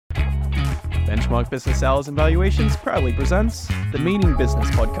Benchmark Business Sales and Valuations proudly presents the Meaning Business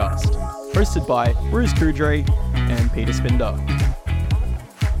Podcast, hosted by Bruce Coudray and Peter Spinder.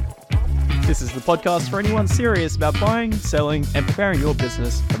 This is the podcast for anyone serious about buying, selling, and preparing your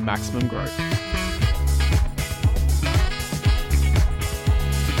business for maximum growth.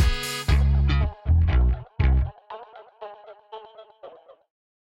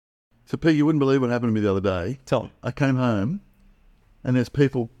 So, Pete, you wouldn't believe what happened to me the other day. Tell me. I came home, and there's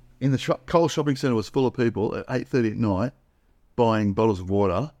people in the Coles shopping centre was full of people at 8:30 at night buying bottles of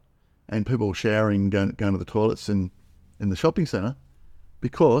water, and people showering, going to the toilets in the shopping centre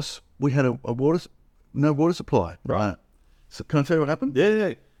because we had no water supply. Right. So, can I tell you what happened?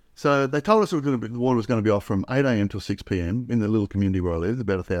 Yeah. So they told us the water was going to be off from 8 a.m. till 6 p.m. in the little community where I live,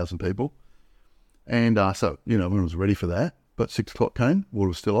 about 1,000 people, and so everyone was ready for that. But 6 o'clock came, water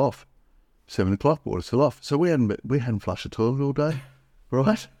was still off. 7 o'clock, water's still off. So we hadn't flushed the toilet all day,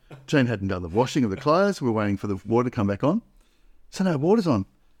 right? Jane hadn't done the washing of the clothes. We were waiting for the water to come back on. So no, water's on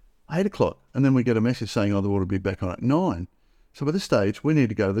 8 o'clock. And then we get a message saying, the water will be back on at 9. So by this stage, we need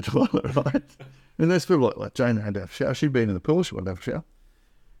to go to the toilet, right? And there's people like Jane had to have a shower. She'd been in the pool, she wanted to have a shower.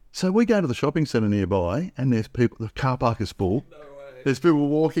 So we go to the shopping centre nearby, and there's people, the car park is full. No way. There's people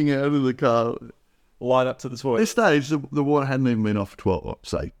walking out of the car. Light up to the toilet. At this stage, the water hadn't even been off for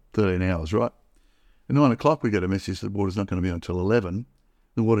 13 hours, right? At 9 o'clock, we get a message that water's not going to be on until 11.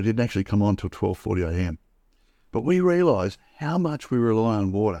 The water didn't actually come on until 12:40 a.m. But we realised how much we rely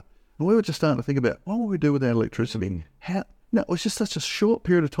on water. And we were just starting to think about, what would we do without electricity? It was just such a short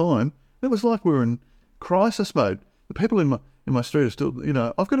period of time. It was like we were in crisis mode. The people in my street are still,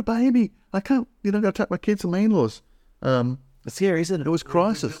 I've got a baby. I can't, go take my kids to my in-laws. It's scary, isn't it? It was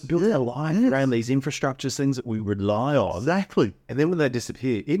crisis. Build our life around these infrastructures, things that we rely on. Exactly. And then when they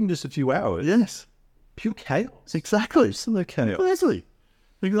disappear, even just a few hours. Yes. Pure chaos. Exactly. Absolute chaos.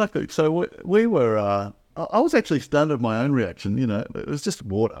 Exactly. So we were, I was actually stunned at my own reaction, it was just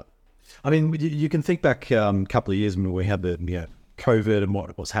water. I mean, you can think back a couple of years when we had the COVID and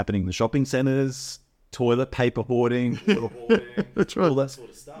what was happening in the shopping centres, toilet paper hoarding, That's right. all that sort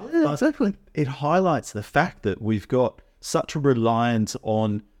of stuff. Yeah, but exactly. It highlights the fact that we've got such a reliance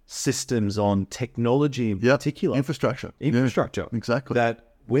on systems, on technology in particular. Infrastructure. Yeah, exactly.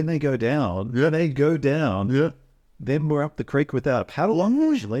 That when they go down, then we're up the creek without a paddle,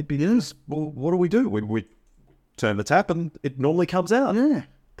 usually, because, what do? We turn the tap and it normally comes out. Yeah.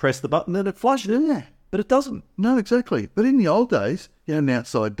 Press the button and it flushes. Yeah. But it doesn't. No, exactly. But in the old days, you had an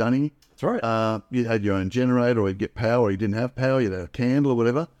outside dunny. That's right. You had your own generator, or you'd get power, or you didn't have power, you had a candle or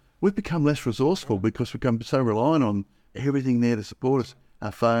whatever. We've become less resourceful because we've become so reliant on everything there to support us.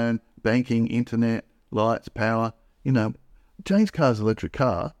 Our phone, banking, internet, lights, power. Jane's car's an electric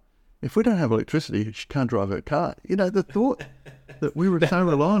car. If we don't have electricity, she can't drive her car. The thought that we were so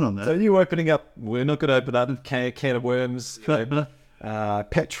reliant on that. So you opening up, we're not going to open up a can of worms,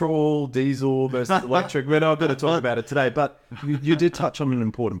 petrol, diesel versus electric. We're not going to talk about it today, but you did touch on an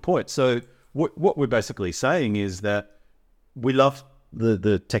important point. So what we're basically saying is that we love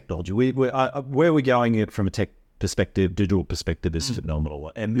the technology. Where we're going it from a tech perspective, digital perspective is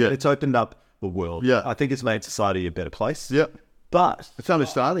phenomenal. And it's opened up the world. Yeah. I think it's made society a better place. Yeah. But it's only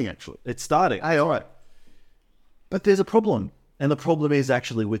starting, actually. It's starting. Hey, all right. But there's a problem. And the problem is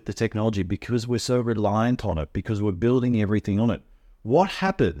actually with the technology, because we're so reliant on it, because we're building everything on it. What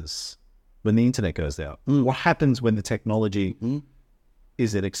happens when the internet goes out? What happens when the technology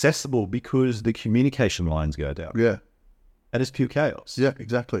isn't accessible because the communication lines go down? Yeah. And it's pure chaos. Yeah,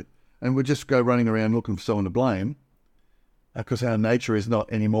 exactly. And we just go running around looking for someone to blame because our nature is not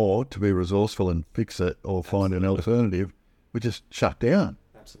anymore to be resourceful and fix it or find an alternative. We just shut down.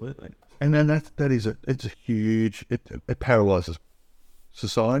 Absolutely. And then it's a huge, it paralyzes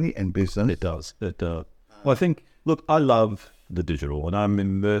society and business. It does. Well, I think, look, I love the digital and I'm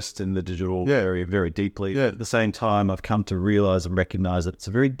immersed in the digital very, very deeply. Yeah. At the same time, I've come to realize and recognize that it's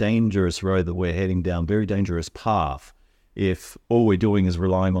a very dangerous road that we're heading down, very dangerous path if all we're doing is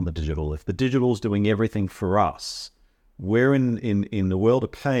relying on the digital. If the digital is doing everything for us, we're in the world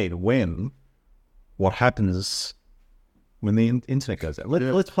of pain when what happens when the internet goes out.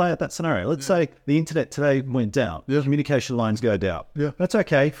 Let's play out that scenario. Let's say the internet today went down. Yeah. Communication lines go down. Yeah. That's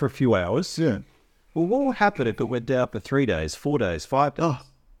okay for a few hours. Yeah. Well, what will happen if it went down for 3 days, 4 days, 5 days?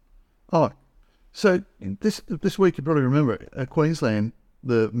 So this week, you probably remember, Queensland,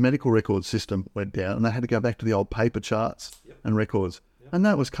 the medical record system went down and they had to go back to the old paper charts and records. Yep. And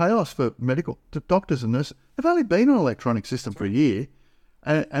that was chaos for doctors and nurses. They've only been on an electronic system for a year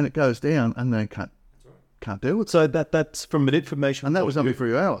and it goes down and they can't deal with it. So that's from an information. And that was only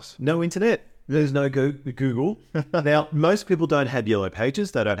 3 hours. No internet. There's no Google. Now, most people don't have yellow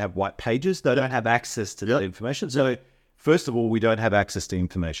pages. They don't have white pages. They don't have access to that information. So, first of all, we don't have access to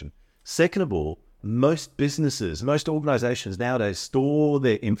information. Second of all, most businesses, most organizations nowadays store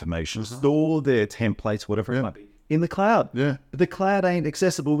their information, store their templates, whatever it might be, in the cloud. Yeah. But the cloud ain't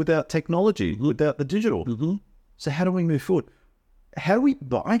accessible without technology, without the digital. So how do we move forward? How do we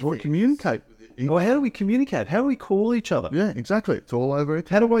buy Or things? communicate with it. Or how do we communicate? How do we call each other? Yeah, exactly. It's all over it.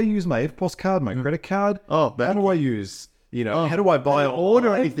 How do I use my EFTPOS card, my credit card? Oh, how do I use, how do I buy or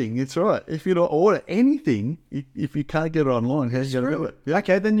order anything? It's right. If you don't order anything, if you can't get it online, how are you going to do it? Yeah.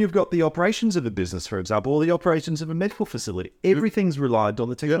 Okay, then you've got the operations of a business, for example, or the operations of a medical facility. Everything's reliant on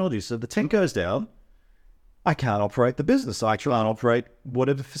the technology. So the tech goes down, I can't operate the business. I can't operate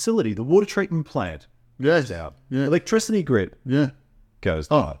whatever facility. The water treatment plant goes down. Yeah. Electricity grid goes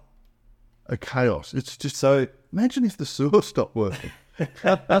down. A chaos. It's just So, imagine if the sewer stopped working.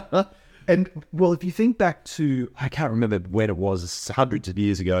 and well, if you think back to, I can't remember when it was, hundreds of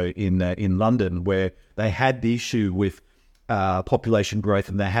years ago in London, where they had the issue with population growth,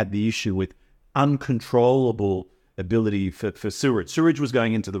 and they had the issue with uncontrollable ability for sewage. Sewage was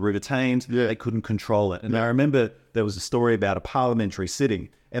going into the River Thames. They couldn't control it. And I remember there was a story about a parliamentary sitting,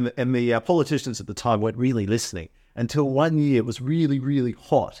 and the politicians at the time weren't really listening until one year it was really, really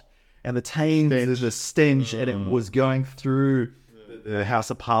hot. And the Thames, there's a stench, and it was going through the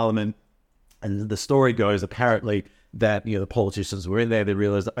House of Parliament. And the story goes, apparently, that the politicians were in there. They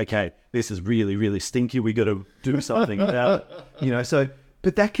realised, okay, this is really, really stinky. We got to do something about it. So,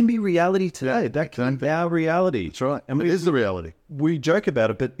 but that can be reality today. That can be our reality. That's right. And it is the reality. We joke about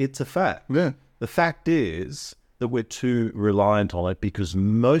it, but it's a fact. Yeah. The fact is that we're too reliant on it because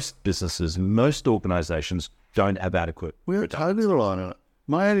most businesses, most organisations don't have adequate. We're totally reliant on it.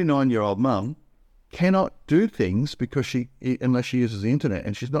 My 89-year-old mum cannot do things unless she uses the internet,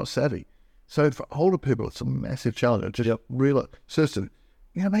 and she's not savvy. So for older people, it's a massive challenge. Just real system,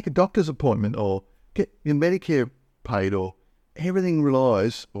 make a doctor's appointment or get your Medicare paid, or everything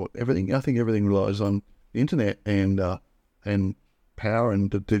relies, I think everything relies on the internet and power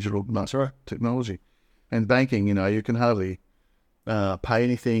and the digital technology. And banking, you can hardly pay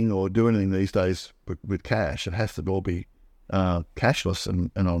anything or do anything these days with cash. It has to all be cashless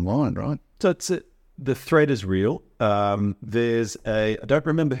and online, right? So the threat is real. There's I don't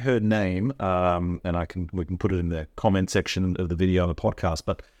remember her name, and we can put it in the comment section of the video on the podcast,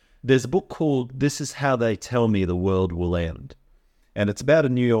 but there's a book called This Is How They Tell Me the World Will End. And it's about a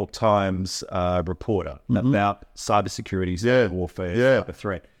New York Times reporter about cybersecurity, cyber warfare, cyber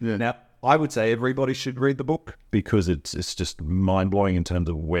threat. Yeah. Now, I would say everybody should read the book because it's just mind-blowing in terms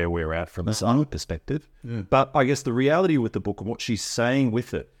of where we're at from a cyber perspective. Yeah. But I guess the reality with the book and what she's saying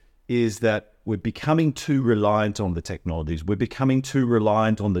with it is that we're becoming too reliant on the technologies. We're becoming too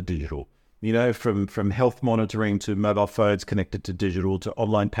reliant on the digital. From health monitoring to mobile phones connected to digital to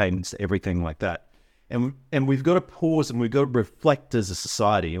online payments, everything like that. And we've got to pause and we've got to reflect as a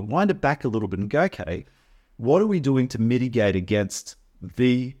society and wind it back a little bit and go, okay, what are we doing to mitigate against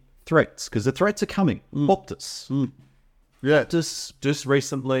the threats? Because the threats are coming. Optus. Yeah. Just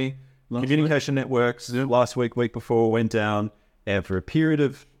recently, communication networks, last week before, went down. And for a period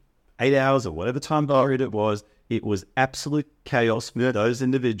of 8 hours or whatever time period it was absolute chaos for those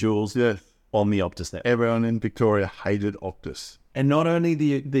individuals on the Optus network. Everyone in Victoria hated Optus. And not only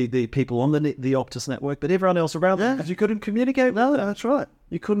the people on the Optus network, but everyone else around them, because you couldn't communicate. No, that's right.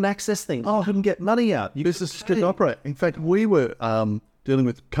 You couldn't access things. You couldn't get money out. Businesses couldn't operate. In fact, we were dealing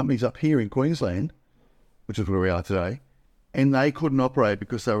with companies up here in Queensland, which is where we are today, and they couldn't operate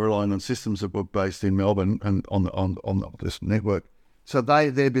because they were relying on systems that were based in Melbourne and on the Optus network. So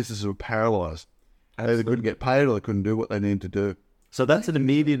their businesses were paralysed. They either couldn't get paid or they couldn't do what they needed to do. So that's an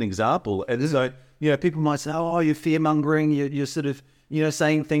immediate example. And so, people might say, oh, you're fear-mongering, you're sort of,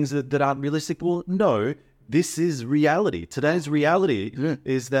 saying things that aren't realistic. Well, no, this is reality. Today's reality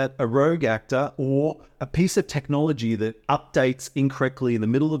is that a rogue actor or a piece of technology that updates incorrectly in the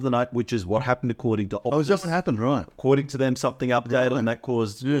middle of the night, which is what happened according to Optus. Oh, is that what happened? Right. According to them, something updated and that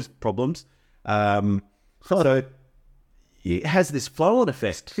caused problems. So it has this flow-on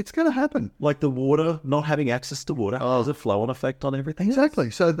effect. It's going to happen. Like the water, not having access to water has a flow-on effect on everything.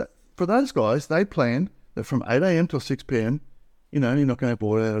 Exactly. So for those guys, they planned that from 8 a.m. till 6 p.m., you're not going to have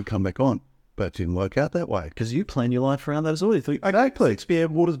water that'll come back on. But it didn't work out that way. Because you plan your life around that as well. You think, exactly. 6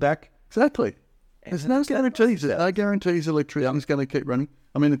 p.m., water's back. Exactly. There's no guarantees. No guarantees electricity's going to keep running.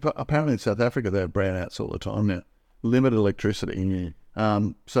 I mean, apparently in South Africa, they have brownouts all the time now. Limited electricity.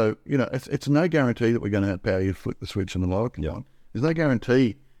 So, it's no guarantee that we're going to have power. You flick the switch and the light can go on. There's no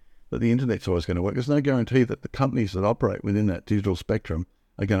guarantee that the internet's always going to work. There's no guarantee that the companies that operate within that digital spectrum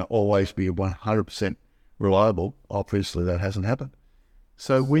are going to always be 100% reliable. Obviously, that hasn't happened.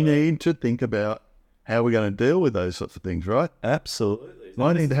 So we need to think about how we're going to deal with those sorts of things, right? Absolutely.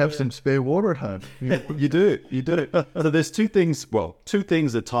 I need to have some spare water at home. You do. So there's two things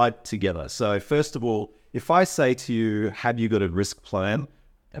are tied together. So first of all, if I say to you, have you got a risk plan?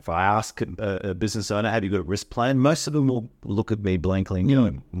 If I ask a business owner, have you got a risk plan? Most of them will look at me blankly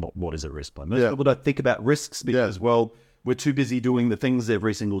and what is a risk plan? Most people don't think about risks because, well, we're too busy doing the things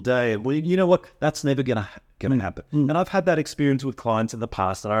every single day. And you know what? That's never going to happen. And I've had that experience with clients in the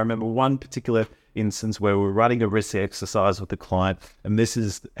past. And I remember one particular instance where we're running a risk exercise with the client. And this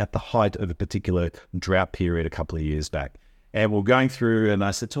is at the height of a particular drought period a couple of years back. And we're going through and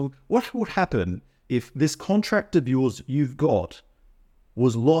I said to him, what would happen if this contract of yours you've got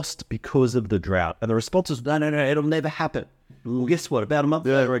was lost because of the drought? And the response was, no, it'll never happen. Well, guess what? About a month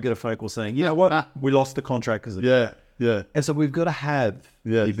later, I get a phone call saying, you know what? We lost the contract because of Yeah. And so we've got to have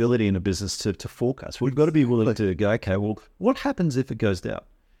the ability in a business to forecast. We've got to be willing to go, okay, well, what happens if it goes down?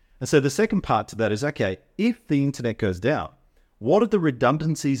 And so the second part to that is, okay, if the internet goes down, what are the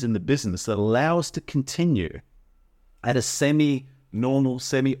redundancies in the business that allow us to continue at a semi-normal,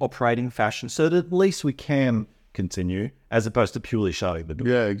 semi-operating fashion so that at least we can continue as opposed to purely shutting the door?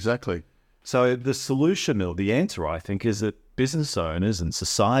 Yeah, exactly. So the solution or the answer, I think, is that business owners and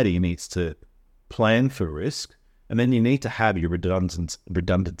society needs to plan for risk. And then you need to have your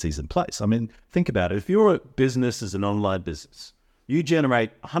redundancies in place. I mean, think about it. If your business is an online business, you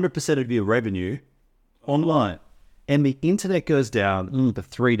generate 100% of your revenue online, and the internet goes down for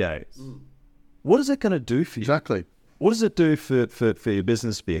 3 days. What is it going to do for you? Exactly. What does it do for your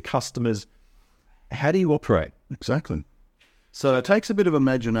business, for your customers? How do you operate? Exactly. So it takes a bit of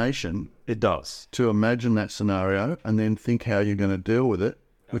imagination. It does. To imagine that scenario and then think how you're going to deal with it,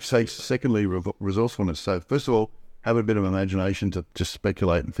 which takes, secondly, resourcefulness. So first of all, have a bit of imagination to just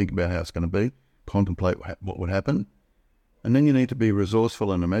speculate and think about how it's going to be, contemplate what would happen. And then you need to be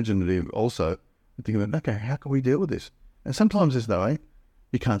resourceful and imaginative also, and think about, okay, how can we deal with this? And sometimes there's no way.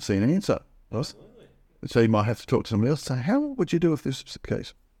 You can't see an answer. Absolutely. So you might have to talk to somebody else and say, how would you do if this was the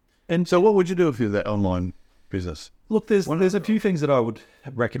case? And so what would you do if you're that online business? Look, there's a few things that I would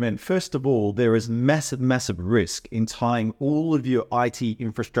recommend. First of all, there is massive risk in tying all of your IT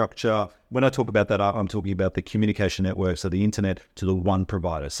infrastructure. When I talk about that, I'm talking about the communication network, so the internet, to the one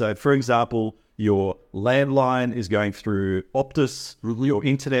provider. So, for example, your landline is going through Optus, your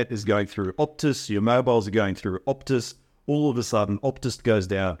internet is going through Optus, your mobiles are going through Optus. All of a sudden, Optus goes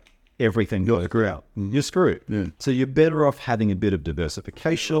down, everything goes out. You're screwed. Yeah. So you're better off having a bit of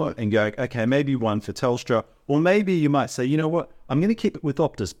diversification and going, okay, maybe one for Telstra, or maybe you might say, you know what, I'm going to keep it with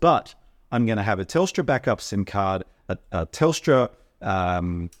Optus, but I'm going to have a Telstra backup SIM card, a Telstra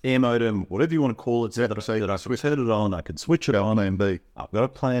air modem, whatever you want to call it, so that I can turn it on, I can switch it on. Plan B. I've got a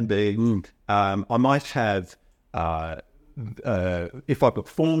plan B. I might have, if I've got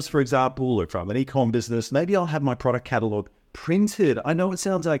forms, for example, or if I'm an e-com business, maybe I'll have my product catalog printed. I know it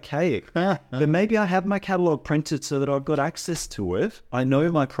sounds archaic, but maybe I have my catalog printed so that I've got access to it. I know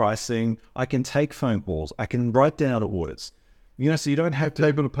my pricing. I can take phone calls. I can write down orders. So you don't have to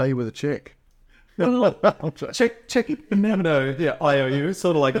able to pay you with a check. check. No. Yeah, IOU,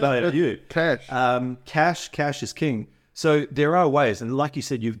 sort of like an IOU. Cash. Cash is king. So there are ways, and like you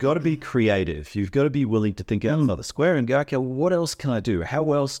said, you've got to be creative. You've got to be willing to think outside the square and go, okay, well, what else can I do?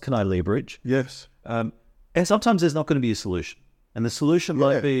 How else can I leverage? Yes. And sometimes there's not going to be a solution. And the solution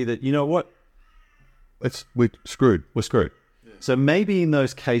might be that, you know what? We're screwed. We're screwed. Yeah. So maybe in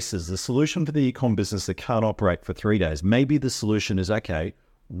those cases, the solution for the e-com business that can't operate for 3 days, maybe the solution is, okay,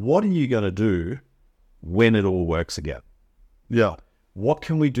 what are you going to do when it all works again? Yeah. What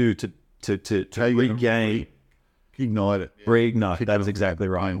can we do to regain? Ignite it. Reignite. That is exactly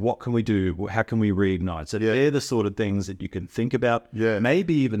right. What can we do? How can we reignite? So they're the sort of things that you can think about. Yeah.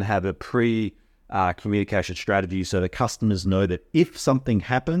 Maybe even have a communication strategy so that customers know that if something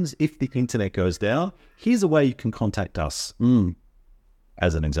happens, if the internet goes down, here's a way you can contact us,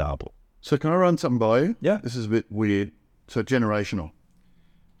 as an example. So can I run something by you? Yeah. This is a bit weird. So generational.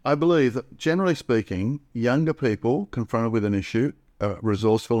 I believe that, generally speaking, younger people confronted with an issue are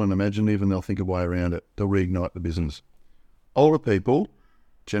resourceful and imaginative, and they'll think a way around it. They'll reignite the business. Older people,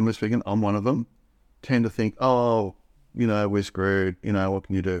 generally speaking, I'm one of them, tend to think, oh, we're screwed. What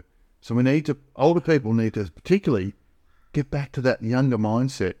can you do? So older people need to particularly get back to that younger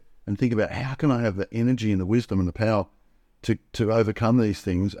mindset and think about, how can I have the energy and the wisdom and the power to overcome these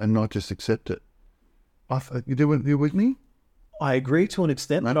things and not just accept it? You with me? I agree to an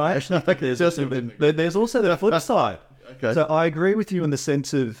extent, but I actually think there's also the flip side. Okay. So I agree with you in the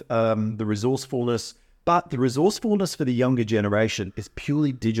sense of the resourcefulness, But the resourcefulness for the younger generation is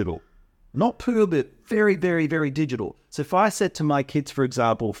purely digital. Not pure, but very, very, very digital. So if I said to my kids, for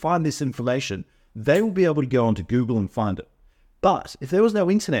example, find this information, they will be able to go onto Google and find it. But if there was no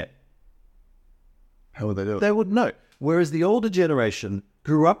internet, how would they do it? They wouldn't know. Whereas the older generation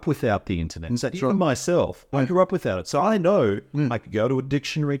grew up without the internet. So even myself, I grew up without it. So I know I could go to a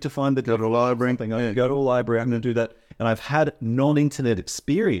dictionary to find the... Go to a library. I could go to a library, I'm going to do that. And I've had non-internet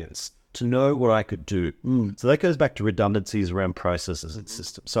experience to know what I could do. So that goes back to redundancies around processes and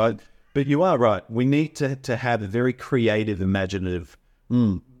systems. So, but you are right. We need to have a very creative, imaginative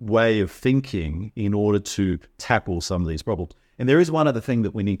way of thinking in order to tackle some of these problems. And there is one other thing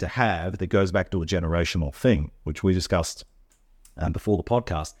that we need to have that goes back to a generational thing, which we discussed before the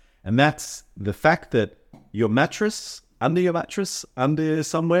podcast. And that's the fact that your mattress, under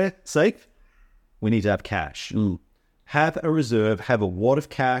somewhere safe, we need to have cash. Have a reserve, have a wad of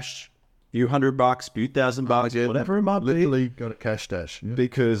cash, few $100, few $1,000, whatever it might be. Literally got a cash stash. Yeah.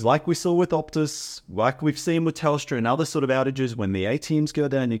 Because like we saw with Optus, like we've seen with Telstra and other sort of outages, when the ATMs go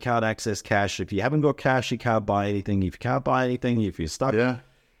down, you can't access cash. If you haven't got cash, you can't buy anything. If you can't buy anything, if you're stuck,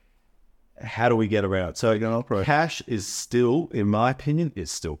 how do we get around? So cash is still, in my opinion,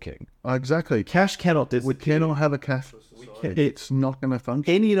 is still king. Exactly. Cash cannot disappear. We cannot have a cashless society. It's not going to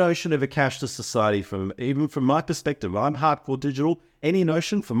function. Any notion of a cashless society, even from my perspective, I'm hardcore digital. Any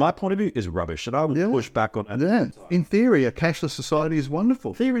notion, from my point of view, is rubbish, and I will push back on it. Yeah. In theory, a cashless society is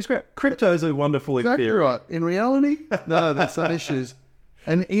wonderful. Theory is great. Cryptos are wonderful in Exactly theory. right. In reality, no, there's some issues.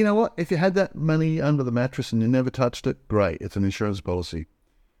 And you know what? If you had that money under the mattress and you never touched it, great. It's an insurance policy.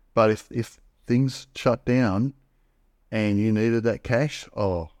 But if things shut down and you needed that cash,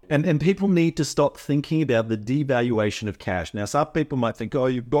 And people need to stop thinking about the devaluation of cash. Now, some people might think, oh,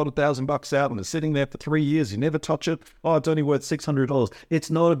 you've got $1,000 out and it's sitting there for 3 years. You never touch it. Oh, it's only worth $600. It's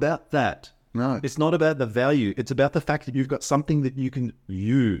not about that. No. It's not about the value. It's about the fact that you've got something that you can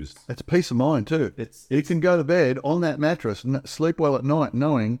use. It's a peace of mind too. You can go to bed on that mattress and sleep well at night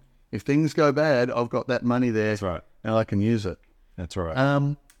knowing if things go bad, I've got that money there. That's right. And I can use it. That's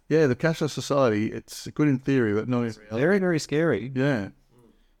right. Yeah, the cashless society, it's good in theory, but not in reality. Very, very scary. Yeah.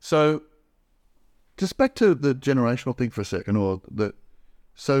 So, just back to the generational thing for a second,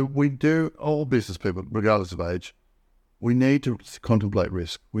 so we do, all business people, regardless of age, we need to contemplate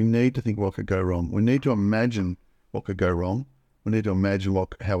risk. We need to think what could go wrong. We need to imagine what could go wrong. We need to imagine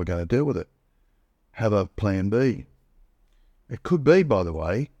how we're going to deal with it. Have a plan B. It could be, by the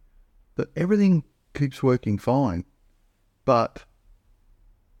way, that everything keeps working fine, but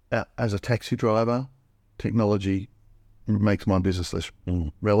as a taxi driver, technology makes my business less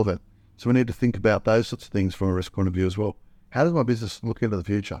relevant. So we need to think about those sorts of things from a risk point of view as well. How does my business look into the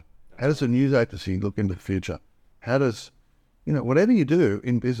future? How does a news agency look into the future? How does, whatever you do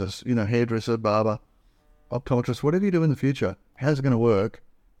in business, hairdresser, barber, optometrist, whatever you do in the future, how's it going to work?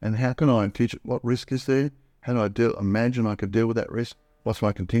 And how can I teach it? What risk is there? How do I imagine I could deal with that risk? What's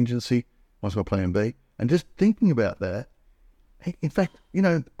my contingency? What's my plan B? And just thinking about that. In fact,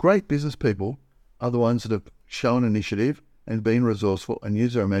 great business people are the ones that have shown initiative and been resourceful and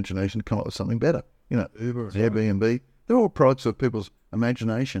used their imagination to come up with something better. Uber, Airbnb, they're all products of people's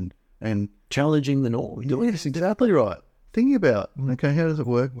imagination and challenging the norm. Yes, exactly right. Thinking about, okay, how does it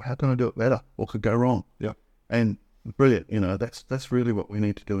work? How can I do it better? What could go wrong? Yeah. And brilliant, that's really what we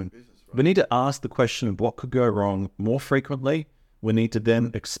need to do in business. Right? We need to ask the question of what could go wrong more frequently. We need to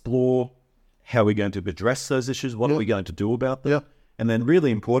then explore how we're going to address those issues. What are we going to do about them? Yeah. And then really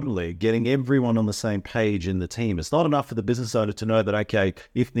importantly, getting everyone on the same page in the team. It's not enough for the business owner to know that, okay,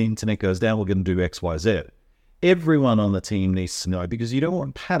 if the internet goes down, we're going to do X, Y, Z. Everyone on the team needs to know, because you don't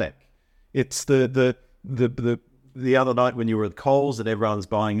want panic. It's the other night when you were at Coles and everyone's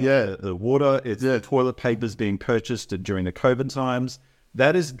buying the water, it's the toilet papers being purchased during the COVID times.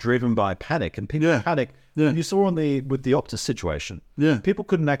 That is driven by panic, and people panic. Yeah. You saw with the Optus situation. Yeah. People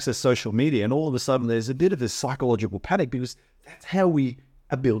couldn't access social media, and all of a sudden there's a bit of this psychological panic because that's how we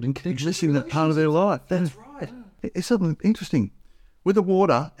are building connections. Missing that part of their life. That's right. It's something interesting. With the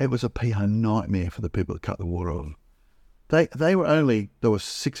water, it was a PR nightmare for the people that cut the water off. They were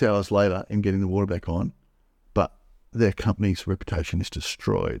 6 hours later in getting the water back on, but their company's reputation is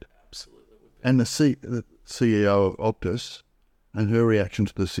destroyed. Absolutely. And the CEO of Optus and her reaction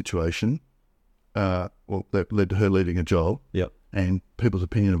to the situation, that led to her leaving a job. Yep. And people's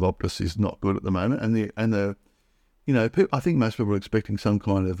opinion of Optus is not good at the moment. I think most people were expecting some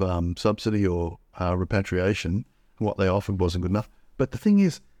kind of subsidy or repatriation. What they offered wasn't good enough. But the thing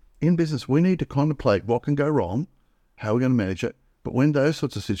is, in business, we need to contemplate what can go wrong, how we're going to manage it. But when those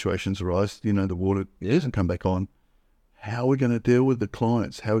sorts of situations arise, the water doesn't come back on, how are we going to deal with the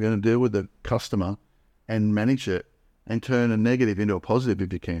clients? How are we going to deal with the customer and manage it and turn a negative into a positive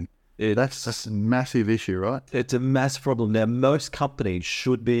if you can. That's a massive issue, right? It's a massive problem. Now, most companies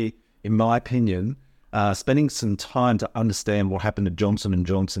should be, in my opinion, spending some time to understand what happened to Johnson &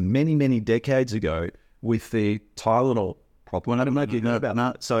 Johnson many, many decades ago with the Tylenol problem. I don't know if you know about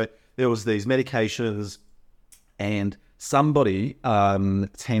that. So there was these medications and somebody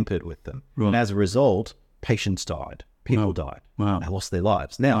tampered with them. Right. And as a result, patients died. People died. Wow. They lost their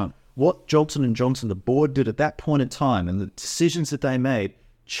lives. Now, what Johnson & Johnson, the board, did at that point in time and the decisions that they made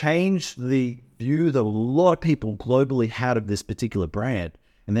changed the view that a lot of people globally had of this particular brand.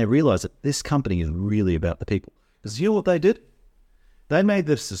 And they realized that this company is really about the people. Because you know what they did? They made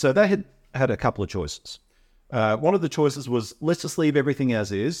this. So they had a couple of choices. One of the choices was, let's just leave everything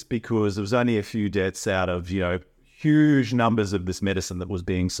as is because there was only a few deaths out of, huge numbers of this medicine that was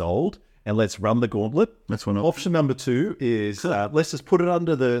being sold. And let's run the gauntlet. That's one option. Number 2 is let's just put it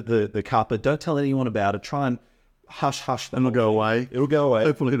under the carpet. Don't tell anyone about it. Try and hush. And it'll go away. It'll go away.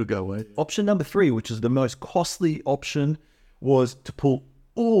 Hopefully it'll go away. Option number 3, which is the most costly option, was to pull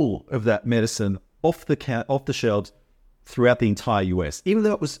all of that medicine off the shelves throughout the entire US, even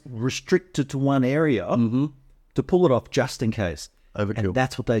though it was restricted to one area, to pull it off just in case. Overkill. And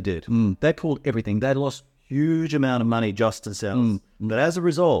that's what they did. They pulled everything. They lost huge amount of money just in sales. But as a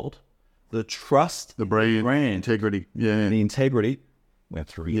result, the trust, the brand integrity, the integrity went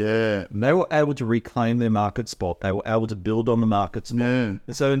through. Yeah. And they were able to reclaim their market spot. They were able to build on the market spot. Yeah.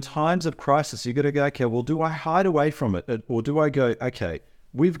 And so in times of crisis, you got to go, okay, well, do I hide away from it? Or do I go, okay,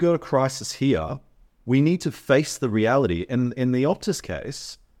 we've got a crisis here. We need to face the reality. And in the Optus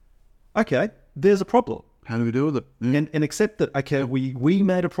case, okay, there's a problem. How do we deal with it? Yeah. And accept that, okay, we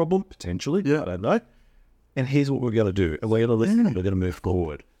made a problem, potentially. Yeah. I don't know. And here's what we're going to do. And we're going to listen. We're going to move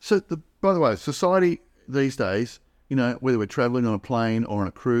forward. So, by the way, society these days, whether we're traveling on a plane or on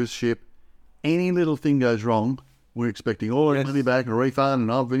a cruise ship, any little thing goes wrong, we're expecting all our money back, a refund,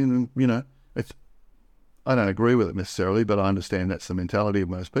 and I've been, I don't agree with it necessarily, but I understand that's the mentality of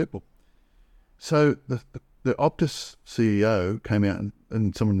most people. So the Optus CEO came out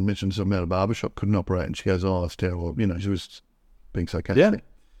and someone mentioned something about a barbershop couldn't operate, and she goes, "Oh, it's terrible." She was being sarcastic. Yeah.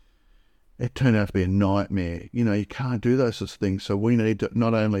 It turned out to be a nightmare. You can't do those sorts of things. So we need to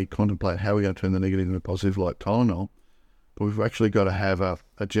not only contemplate how we're going to turn the negative into positive like Tylenol, but we've actually got to have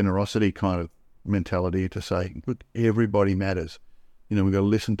a generosity kind of mentality to say, look, everybody matters. We've got to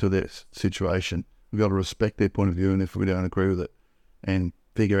listen to their situation. We've got to respect their point of view, and if we don't agree with it, and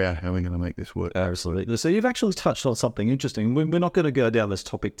figure out how we're going to make this work. Absolutely. So you've actually touched on something interesting. We're not going to go down this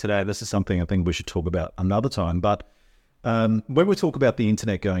topic today. This is something I think we should talk about another time. But when we talk about the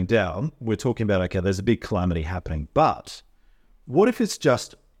internet going down, we're talking about, okay, there's a big calamity happening. But what if it's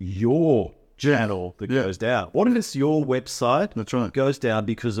just your channel that goes down? What if it's your website that goes down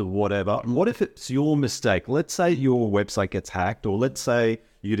because of whatever? What if it's your mistake? Let's say your website gets hacked, or let's say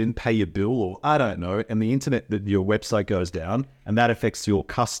you didn't pay your bill, or I don't know, and the internet, your website goes down, and that affects your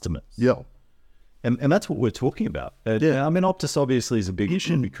customers. Yeah. And that's what we're talking about. Optus obviously is a big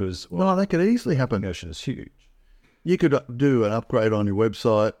issue because... Well, that could easily happen. It's huge. You could do an upgrade on your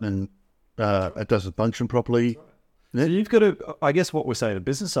website and it doesn't function properly. So you've got to, I guess what we're saying to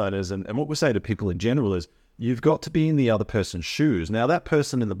business owners and what we're saying to people in general is you've got to be in the other person's shoes. Now, that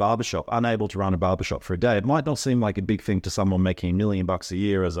person in the barbershop, unable to run a barbershop for a day, it might not seem like a big thing to someone making $1 million a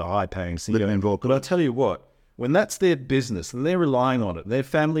year as a high-paying CEO. But I'll tell you what, when that's their business and they're relying on it, their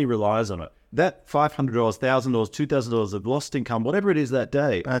family relies on it, that $500, $1,000, $2,000 of lost income, whatever it is that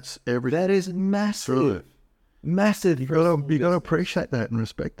day, that's everything. That is massive. True. Massive. You've got to appreciate that and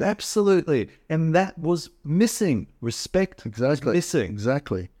respect that. Absolutely. And that was missing. Respect was missing.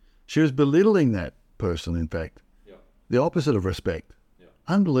 Exactly. She was belittling that person, in fact. Yeah. The opposite of respect. Yeah.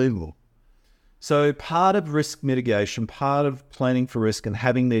 Unbelievable. So part of risk mitigation, part of planning for risk and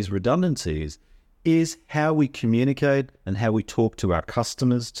having these redundancies is how we communicate and how we talk to our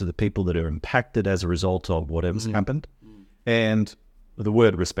customers, to the people that are impacted as a result of whatever's happened. And the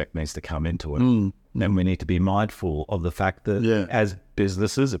word respect needs to come into it. And we need to be mindful of the fact that as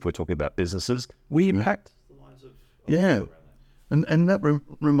businesses, if we're talking about businesses, we impact the lives of people. And that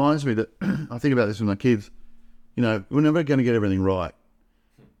reminds me that I think about this with my kids. We're never going to get everything right.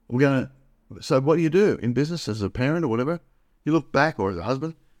 So what do you do in business as a parent or whatever? You look back, or as a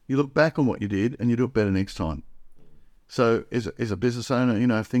husband, you look back on what you did and you do it better next time. So as a business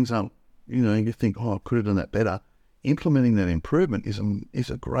owner, if things aren't, you think, oh, I could have done that better. Implementing that improvement is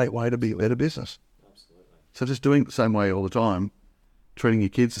a great way to be a better business. Absolutely. So just doing it the same way all the time, treating your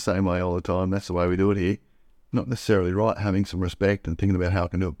kids the same way all the time, that's the way we do it here. Not necessarily right, having some respect and thinking about how I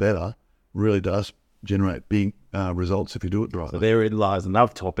can do it better really does generate big results if you do it right. So therein lies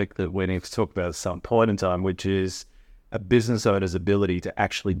another topic that we need to talk about at some point in time, which is a business owner's ability to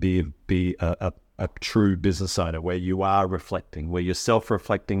actually be a true business owner, where you are reflecting, where you're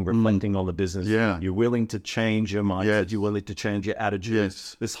self-reflecting, reflecting on the business. Yeah. You're willing to change your mindset. Yes. You're willing to change your attitude.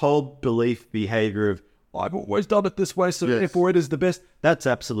 Yes. This whole belief, behavior of, I've always done it this way, so therefore it is the best. That's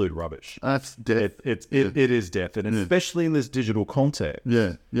absolute rubbish. That's death. It is death, and especially in this digital context.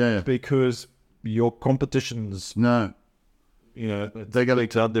 Yeah. Because your competition's, No. they're going to be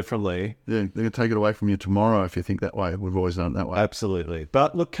done differently. Yeah, they're going to take it away from you tomorrow if you think that way. We've always done it that way. Absolutely.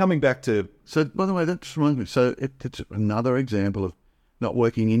 But look, coming back to... So, by the way, that just reminds me. So it's another example of not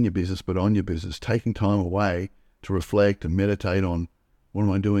working in your business, but on your business, taking time away to reflect and meditate on, what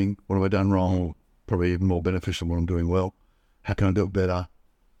am I doing? What have I done wrong? Probably even more beneficial what I'm doing well. How can I do it better?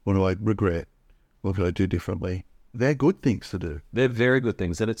 What do I regret? What could I do differently? They're good things to do. They're very good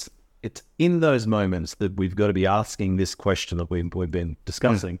things. And it's in those moments that we've got to be asking this question that we've been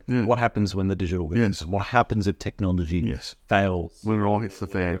discussing. Yeah. What happens when the digital wins? Yes. What happens if technology fails? When it all hits the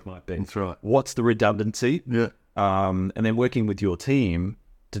fan. It might be. That's right. What's the redundancy? Yeah. And then working with your team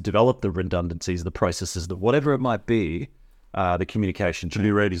to develop the redundancies, the processes, whatever it might be, the communication to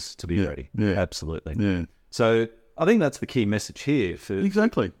be ready. to be ready. Yeah. Absolutely. Yeah. So I think that's the key message here for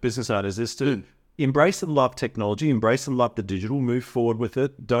Exactly. business owners, is to embrace and love technology, embrace and love the digital, move forward with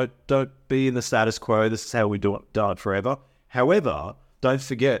it. Don't be in the status quo. This is how we do it forever. However, don't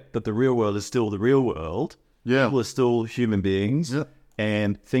forget that the real world is still the real world. Yeah. People are still human beings,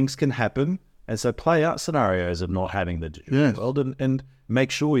 and things can happen. And so play out scenarios of not having the digital world, and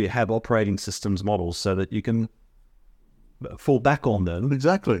make sure you have operating systems models so that you can fall back on them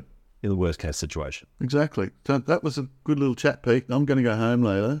Exactly. in the worst case situation. Exactly. So that was a good little chat, Pete. I'm going to go home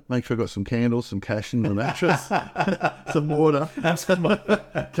later, make sure I got some candles, some cash in the mattress, some water,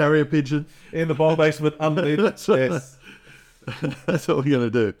 carry a pigeon In the bowl basement underneath. That's right. Yes. That's what we're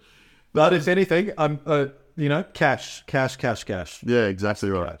going to do. But if anything, I'm, cash. Yeah, exactly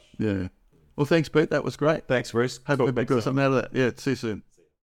right. Cash. Yeah. Well, thanks, Pete. That was great. Thanks, Bruce. Hope Talk people next got time. something out of that. Yeah, see you soon.